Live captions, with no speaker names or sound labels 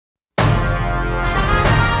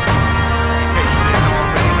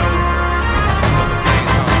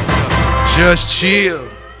just chill.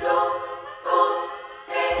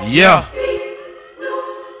 Yeah.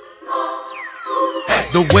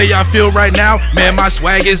 The way I feel right now, man, my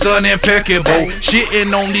swag is unimpeccable.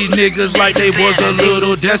 Shitting on these niggas like they was a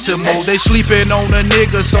little decimal. They sleeping on a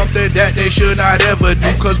nigga, something that they should not ever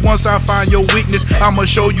do. Cause once I find your weakness, I'ma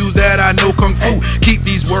show you that I know kung fu. Keep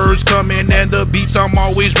these words coming and the beats I'm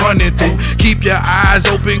always running through. Keep your eyes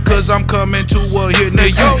open cause I'm coming to a hit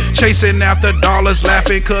near you. Chasing after dollars,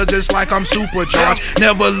 laughing cause it's like I'm supercharged.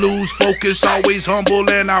 Never lose focus, always humble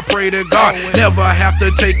and I pray to God. Never have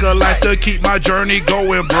to take a life to keep my journey going,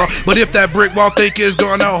 bro. But if that brick wall think is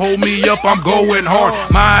gonna hold me up, I'm going hard.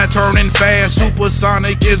 Mind turning fast,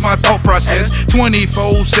 supersonic is my thought process.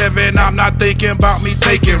 24/7, I'm not thinking about me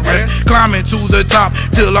taking rest. Climbing to the top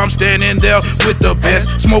till I'm standing there with the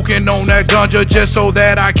best. Smoking on that ganja just so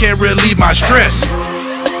that I can relieve my stress.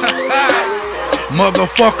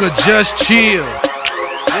 Motherfucker, just chill.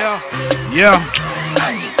 Yeah.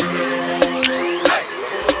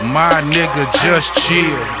 My nigga, just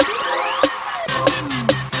chill.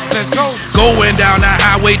 Let's go. Going down the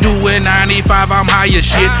highway doing 95, I'm high as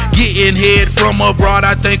shit. Getting head from abroad,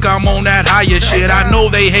 I think I'm on that higher shit. I know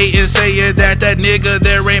they hatin' saying that nigga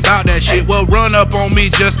there ain't about that shit. Well, run up on me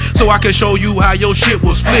just so I can show you how your shit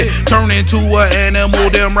will split. Turn into an animal,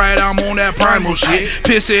 damn right I'm on that primal shit.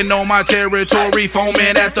 Pissing on my territory,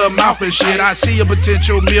 foaming at the mouth and shit. I see a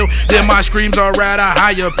potential meal, then my screams are at a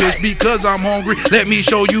higher pitch. Because I'm hungry, let me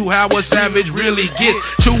show you how a savage really gets.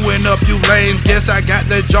 Chewing up you lames, guess I got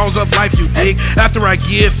the jaws of life, you dig. After I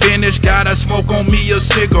get finished, gotta smoke on me a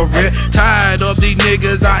cigarette. Tired of these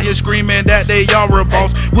niggas out here screaming that they are a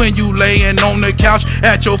boss. When you laying on the couch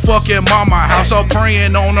at your fucking mama house, or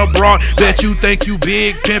praying on a broad, bet you think you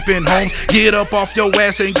big pimpin' homes. Get up off your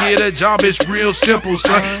ass and get a job, it's real simple,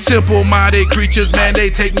 son. Simple-minded creatures, man, they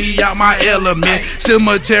take me out my element.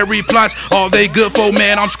 Cemetery plots, all they good for,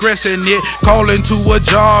 man, I'm stressing it. Calling to a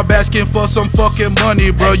job, asking for some fucking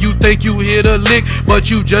money, bro. You think you hit a lick, but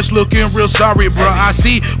you just looking real sorry, bro. I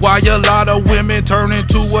see why a lot of women turn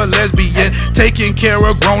into a lesbian. Taking care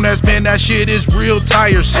of grown-ass men, that shit is real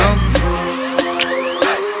tiresome.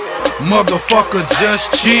 Motherfucker,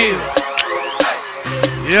 just chill.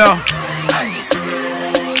 Yeah.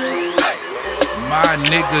 My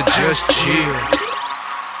nigga, just chill.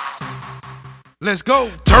 Let's go.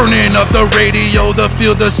 Turning up the radio to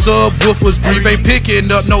feel the subwoofers breathe. Ain't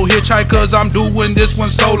picking up no hitchhikers, I'm doing this one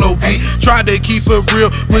solo beat. Try to keep it real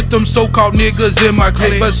with them so-called niggas in my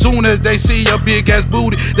clique. But soon as they see a big ass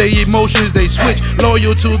booty, they emotions they switch.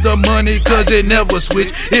 Loyal to the money cause it never switch.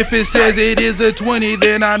 If it says it is a 20,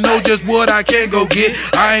 then I know just what I can go get.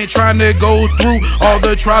 I ain't trying to go through all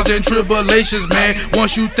the trials and tribulations, man.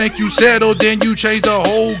 Once you think you settled, then you change the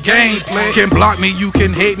whole game plan. Can block me, you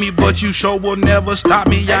can hate me, but you sure will never stop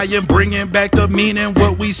me. I am bringing back the meaning.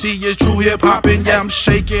 What we see is true hip-hop, and yeah, I'm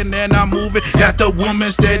shaking and I'm moving. Got the woman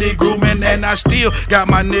steady grooming, and I still got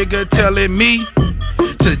my nigga telling me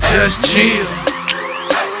to just chill.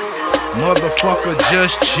 Motherfucker,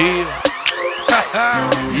 just chill.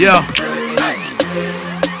 Yeah.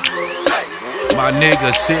 My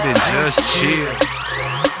nigga sitting, just chill.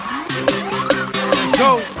 Let's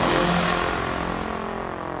go.